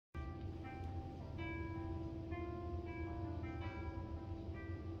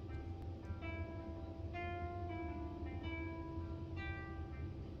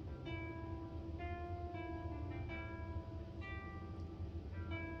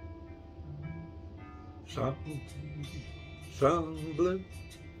Some blue,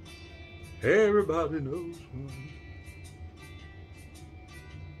 everybody knows one.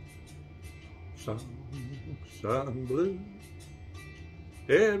 Some blue,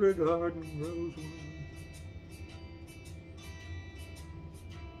 every garden grows one.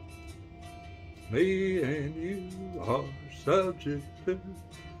 Me and you are subject to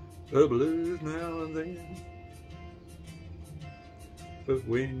the blues now and then. But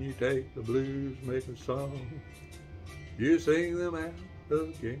when you take the blues, make a song, you sing them out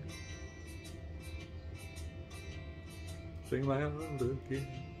again. Sing them out again.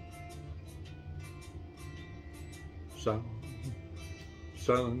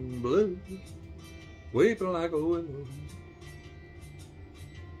 Some blue, weeping like a willow.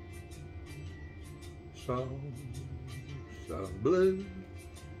 Some blue,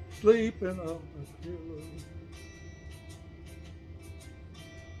 sleeping on a pillow.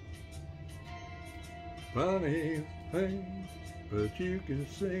 Funny thing, but you can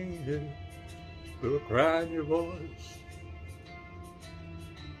sing it with a cry in your voice.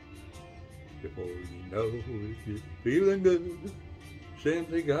 Before you know it, you're feeling good,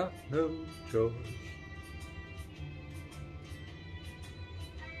 simply got no choice.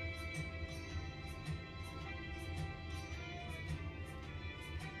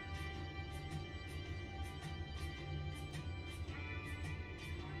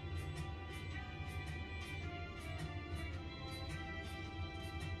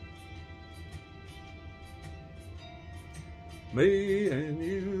 Me and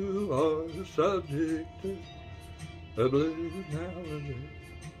you are the subject of the blues now and then.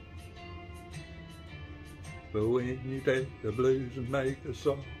 But when you take the blues and make a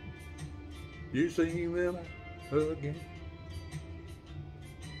song, you sing them out again.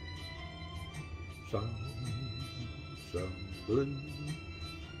 Some blue,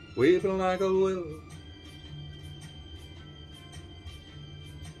 weeping like a willow.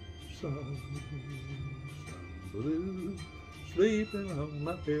 Some blue, sleeping on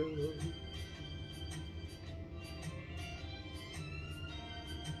my pillow.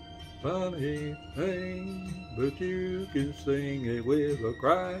 Funny thing, but you can sing it with a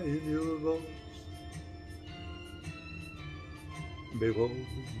cry in your voice. Before you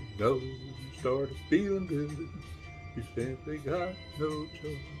know you started feeling good, you simply got no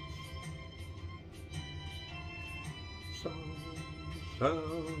choice. Some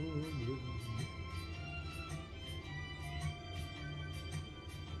blue.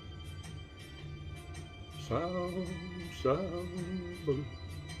 Some blue.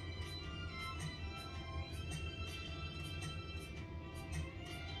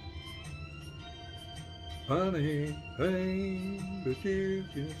 Funny thing, but you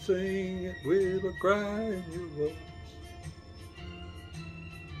can sing it with a cry in your voice.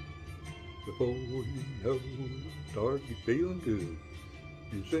 Before you know it, start you feeling good,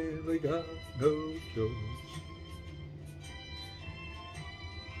 you simply got no choice.